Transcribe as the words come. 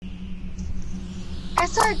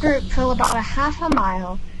As our group pulled about a half a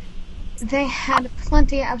mile, they had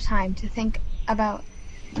plenty of time to think about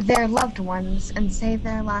their loved ones and say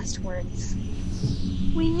their last words.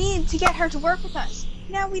 We need to get her to work with us.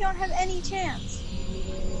 Now we don't have any chance.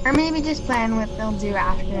 Or maybe just plan what they'll do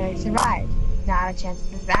after they survive. Not a chance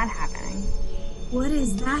of that happening. What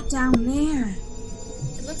is that down there?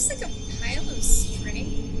 It looks like a pile of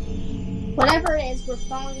string. Whatever it is, we're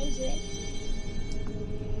falling into it.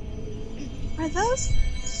 Are those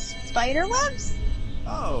spider webs?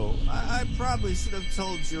 Oh, I probably should have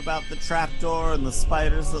told you about the trapdoor and the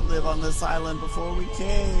spiders that live on this island before we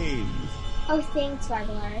came. Oh, thanks,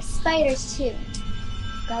 Margalar. Spiders, too.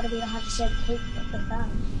 Glad we don't have to share the cake with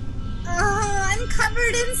them. Oh, I'm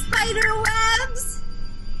covered in spider webs!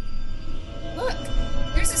 Look,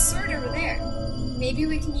 there's a sword over there. Maybe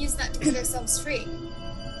we can use that to cut ourselves free.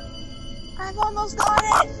 I've almost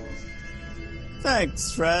got it!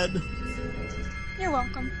 Thanks, Fred. You're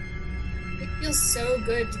welcome. It feels so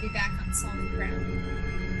good to be back on solid ground.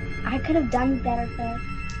 I could have done better, Fred.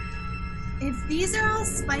 If these are all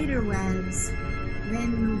spider webs,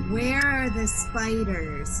 then where are the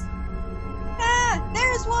spiders? Ah,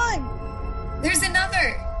 there's one! There's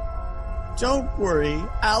another! Don't worry,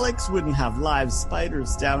 Alex wouldn't have live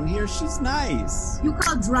spiders down here. She's nice. You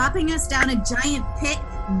call dropping us down a giant pit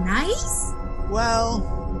nice? Well,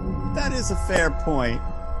 that is a fair point.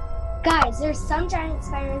 Guys, there's some giant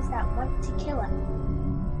spiders that want to kill us.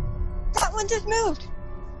 That one just moved!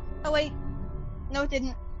 Oh wait, no it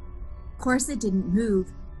didn't. Of course it didn't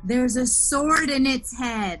move. There's a sword in its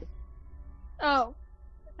head. Oh,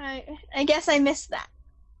 I guess I missed that.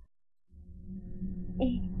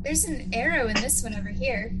 There's an arrow in this one over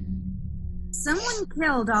here. Someone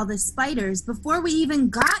killed all the spiders before we even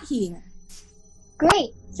got here.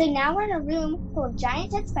 Great! So now we're in a room full of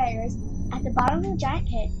giant dead spiders at the bottom of a giant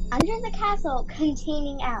pit under the castle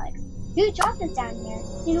containing Alex, who dropped us down here,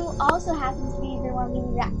 and who also happens to be the one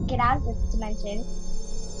we get out of this dimension.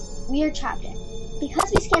 We are trapped in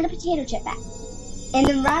because we scanned a potato chip bag and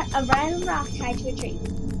a random rock tied to a tree.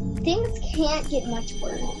 Things can't get much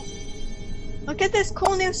worse. Look at this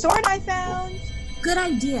cool new sword I found! Good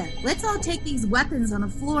idea. Let's all take these weapons on the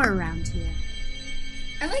floor around here.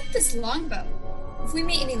 I like this longbow. If we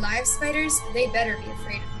meet any live spiders, they better be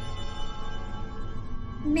afraid of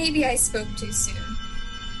me. Maybe I spoke too soon.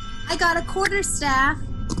 I got a quarterstaff.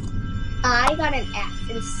 I got an axe.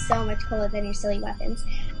 It is so much cooler than your silly weapons.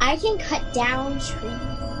 I can cut down trees.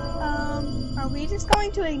 Are we just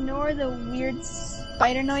going to ignore the weird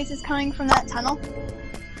spider noises coming from that tunnel?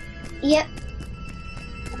 Yep.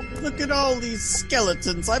 Look at all these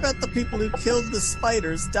skeletons. I bet the people who killed the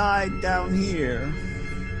spiders died down here.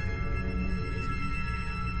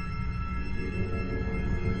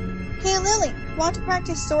 Hey Lily, want to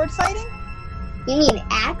practice sword fighting? You mean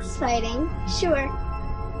axe fighting? Sure.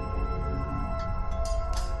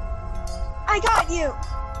 I got you!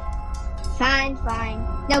 Fine.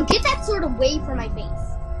 Now get that sword away from my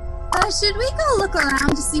face. Should we go look around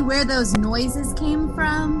to see where those noises came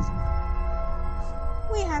from?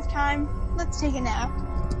 We have time. Let's take a nap.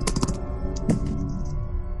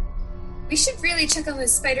 We should really check on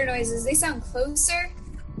those spider noises. They sound closer.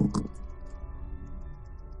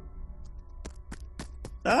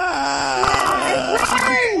 Ah!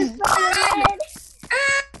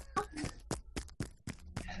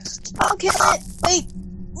 I'll kill it! Wait,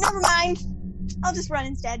 never mind. I'll just run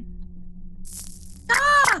instead.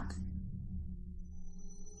 Stop!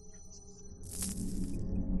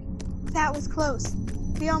 That was close.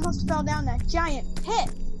 We almost fell down that giant pit.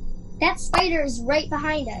 That spider is right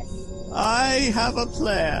behind us. I have a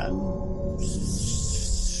plan.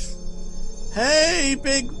 Hey,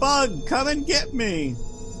 big bug, come and get me.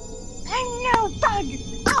 No, bug!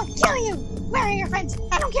 I'll kill you! Where are your friends?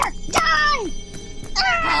 I don't care! Die!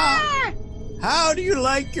 Ah! How do you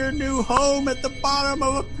like your new home at the bottom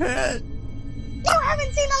of a pit? You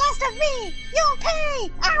haven't seen the last of me! You'll pay!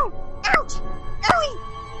 Ow! Ouch! Owie!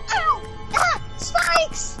 Ow! Ah!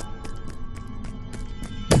 Spikes!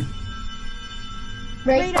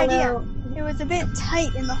 Right Great idea. below. It was a bit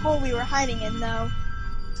tight in the hole we were hiding in, though.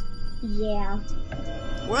 Yeah.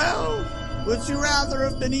 Well, would you rather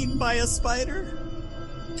have been eaten by a spider?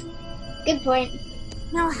 Good point.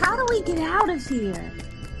 Now how do we get out of here?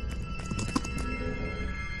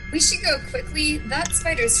 We should go quickly. That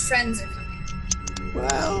spider's friends are coming.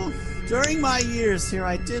 Well, during my years here,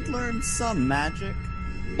 I did learn some magic.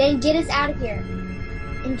 Then get us out of here.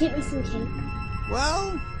 And get me some cake.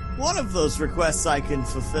 Well, one of those requests I can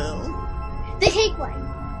fulfill. The cake one.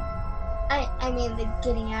 I mean the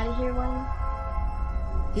getting out of here one.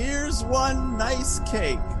 Here's one nice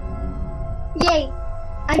cake. Yay!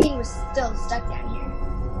 I mean, we're still stuck down here.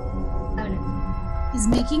 Oh no. Is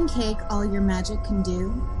making cake all your magic can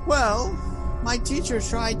do? Well, my teacher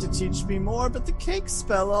tried to teach me more, but the cake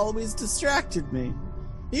spell always distracted me.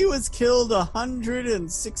 He was killed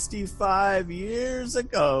 165 years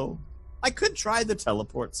ago. I could try the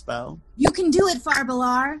teleport spell. You can do it,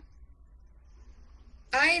 Farbalar.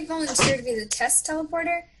 I volunteer to be the test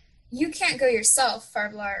teleporter. You can't go yourself,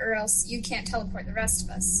 Farblar, or else you can't teleport the rest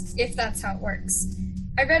of us, if that's how it works.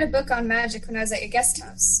 I read a book on magic when I was at your guest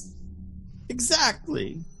house.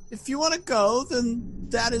 Exactly. If you want to go, then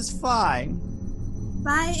that is fine.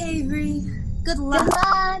 Bye, Avery. Good luck. Good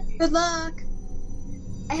luck. Good luck.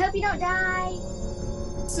 I hope you don't die.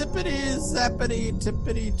 Zippity zappity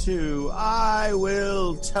tippity too. I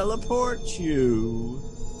will teleport you.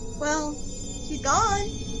 Well, she's gone.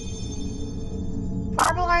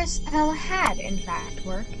 Farbalar's spell had, in fact,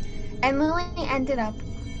 worked, and Lily ended up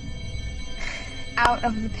out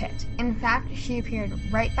of the pit. In fact, she appeared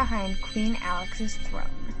right behind Queen Alex's throne.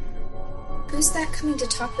 Who's that coming to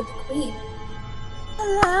talk with the queen?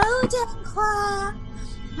 Hello, Denqua.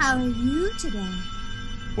 How are you today?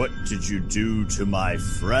 What did you do to my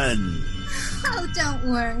friend? Oh, don't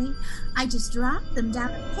worry. I just dropped them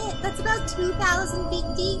down a pit that's about 2,000 feet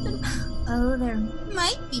deep, and oh, there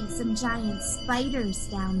might be some giant spiders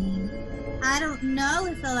down there. I don't know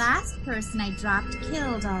if the last person I dropped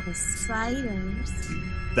killed all the spiders.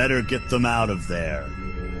 Better get them out of there.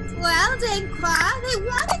 Well, Denqua, they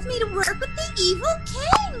wanted me to work with the evil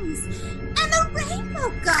kings, and the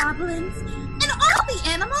rainbow goblins, and all the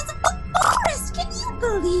animals of the forest. Can you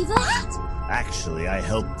believe that? Actually, I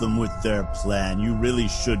helped them with their plan. You really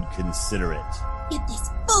should consider it. Get this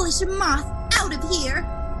foolish moth out of here.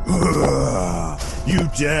 You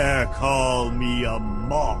dare call me a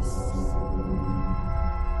moth?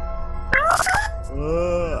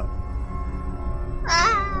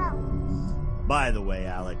 By the way,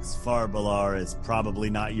 Alex, Farbalar is probably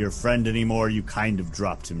not your friend anymore. You kind of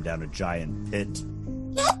dropped him down a giant pit.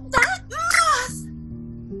 Get that moth!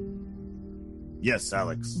 Yes,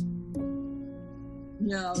 Alex.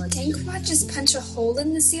 No, Can Quad just punch a hole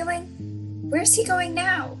in the ceiling? Where's he going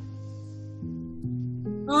now?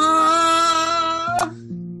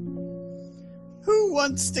 Who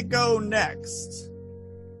wants to go next?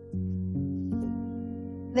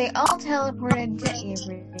 They all teleported to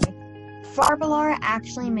Avery. Farbalar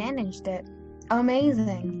actually managed it.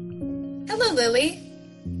 Amazing. Hello, Lily.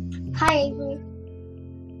 Hi, Avery.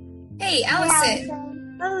 Hey,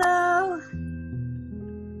 Allison. Hello.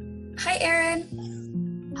 Hi, Erin.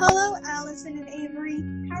 Hello, Allison and Avery.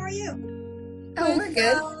 How are you? Oh, we're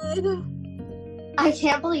good. I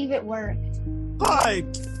can't believe it worked. Hi.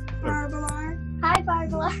 Barbalar. Hi,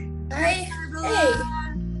 Barbara. Hi. Hey.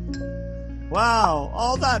 Wow,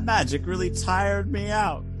 all that magic really tired me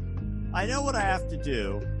out. I know what I have to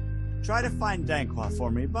do. Try to find Danqua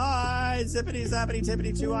for me. Bye. Zippity zappity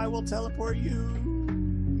tippity too. I will teleport you.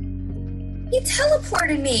 He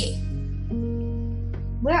teleported me.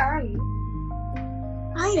 Where are you?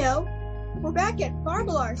 I know. We're back at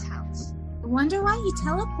Barbalar's house. I wonder why he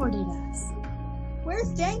teleported us. Where's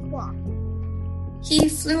Danqua? He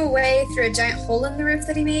flew away through a giant hole in the roof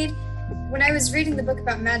that he made. When I was reading the book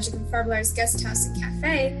about magic in Farbalar's guest house and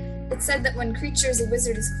cafe, it said that when creatures a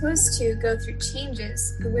wizard is close to go through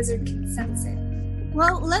changes, the wizard can sense it.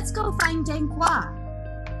 Well, let's go find Denqua.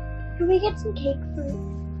 Can we get some cake first?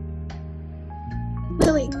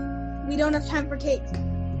 Lily, we don't have time for cake.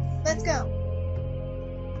 Let's go.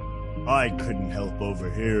 I couldn't help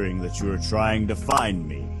overhearing that you were trying to find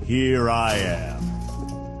me. Here I am.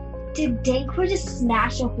 Did Dankwa just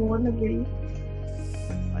smash a hole in the roof?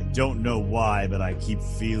 I don't know why, but I keep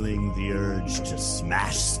feeling the urge to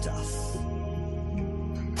smash stuff.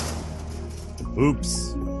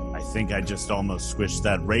 Oops. I think I just almost squished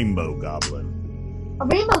that rainbow goblin. A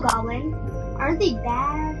rainbow goblin? Aren't they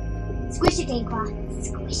bad? Squish it, Dankwa.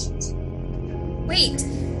 Squish it. Wait,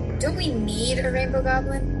 don't we need a rainbow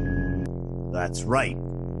goblin? That's right.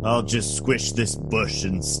 I'll just squish this bush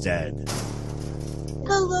instead.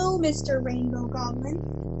 Hello, Mr. Rainbow Goblin.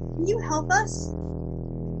 Can you help us?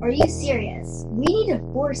 Are you serious? We need to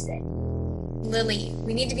force it. Lily,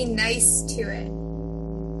 we need to be nice to it.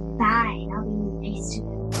 Fine, I'll be nice to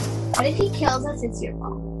him. What if he kills us? It's your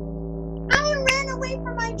fault. I ran away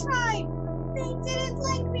from my tribe. They didn't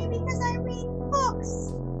like me because I read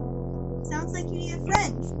books. Sounds like you need a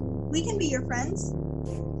friend. We can be your friends.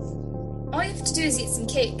 All you have to do is eat some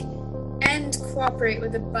cake and cooperate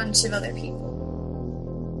with a bunch of other people.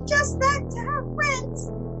 Just that to have friends.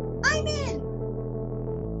 I'm in.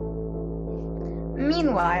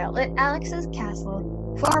 Meanwhile, at Alex's castle,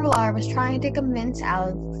 Farbelar was trying to convince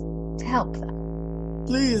Alex to help them.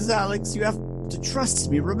 Please, Alex, you have to trust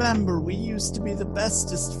me. Remember, we used to be the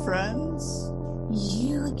bestest friends.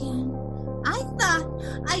 You again? I thought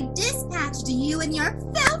I dispatched you and your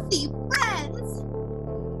filthy friends.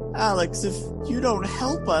 Alex, if you don't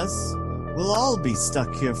help us, we'll all be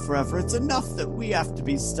stuck here forever. It's enough that we have to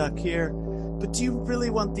be stuck here. But do you really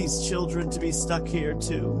want these children to be stuck here,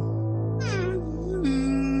 too?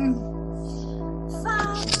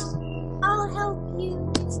 Fine. I'll help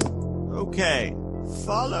you. Okay,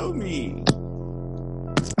 follow me.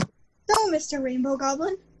 So, Mr. Rainbow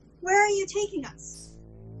Goblin, where are you taking us?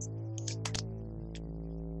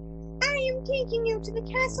 I am taking you to the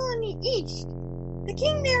castle in the east. The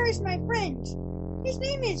king there is my friend. His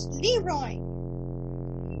name is Leroy.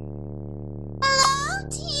 Hello,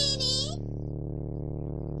 Teeny.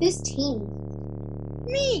 Who's Teeny?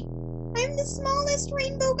 Me! I'm the smallest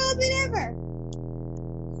rainbow goblin ever.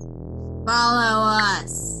 Follow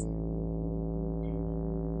us.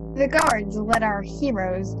 The guards led our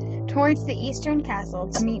heroes towards the eastern castle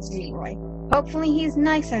to meet Leroy. Hopefully he's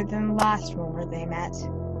nicer than the last ruler they met.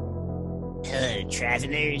 Hello,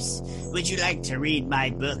 travelers. Would you like to read my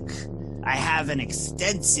book? I have an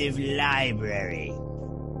extensive library.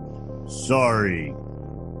 Sorry.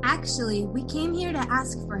 Actually, we came here to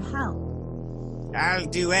ask for help. I'll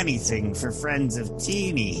do anything for friends of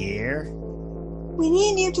Teeny here. We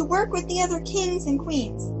need you to work with the other kings and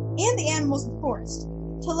queens, and the animals of the forest,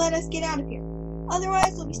 to let us get out of here.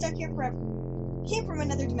 Otherwise, we'll be stuck here forever. We came from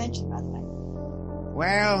another dimension, by the way.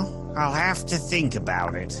 Well, I'll have to think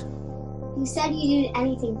about it. You said you'd do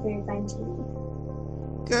anything for your friend Teeny.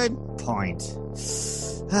 Good point.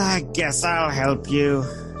 I guess I'll help you.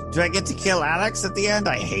 Do I get to kill Alex at the end?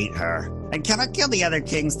 I hate her. And can I kill the other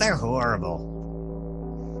kings? They're horrible.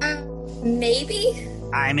 Maybe?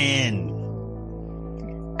 I'm in.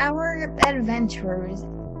 Our adventurers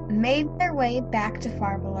made their way back to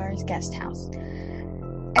Farbelar's guest house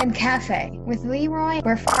and cafe with Leroy,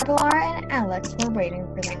 where Farbelar and Alex were waiting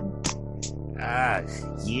for them.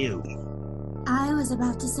 You. I was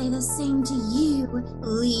about to say the same to you,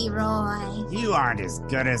 Leroy. You aren't as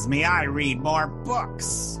good as me. I read more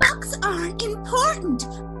books. Books aren't important.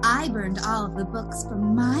 I burned all of the books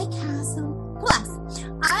from my castle. Plus,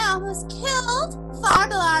 I almost killed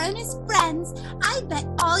Farbelar and his friends. I bet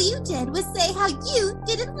all you did was say how you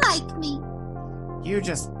didn't like me. You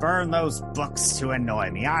just burn those books to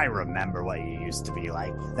annoy me. I remember what you used to be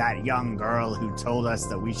like. That young girl who told us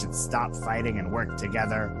that we should stop fighting and work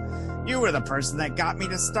together. You were the person that got me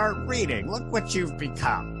to start reading. Look what you've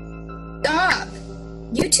become. Stop!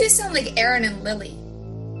 You two sound like Aaron and Lily.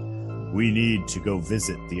 We need to go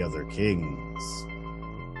visit the other kings.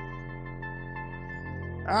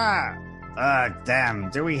 Them.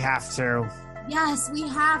 Do we have to? Yes, we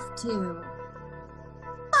have to.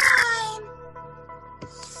 Fine.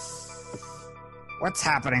 What's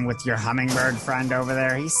happening with your hummingbird friend over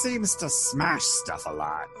there? He seems to smash stuff a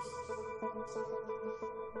lot.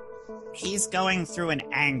 He's going through an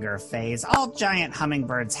anger phase. All giant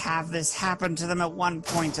hummingbirds have this happen to them at one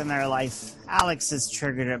point in their life. Alex has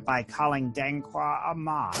triggered it by calling Danqua a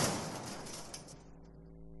moth.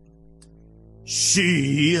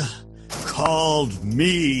 She called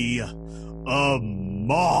me a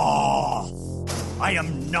moth. I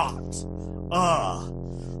am not a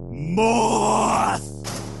moth.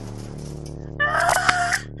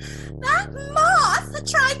 That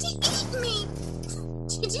moth tried to eat me.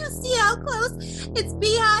 Did you see how close its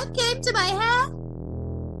beehive came to my head?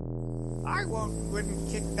 I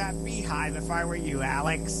wouldn't kick that beehive if I were you,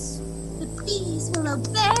 Alex. The bees will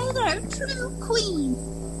obey their true queen.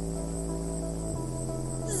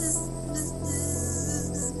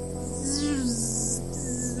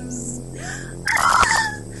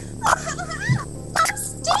 Stop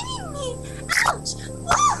stinging me! Ouch!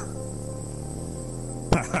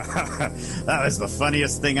 That was the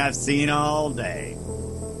funniest thing I've seen all day.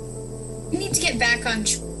 We need to get back on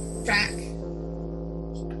track.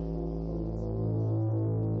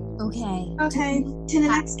 Okay. Okay, to the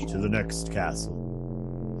next To the next castle.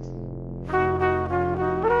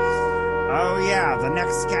 Oh yeah, the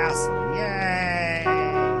next castle. Yay!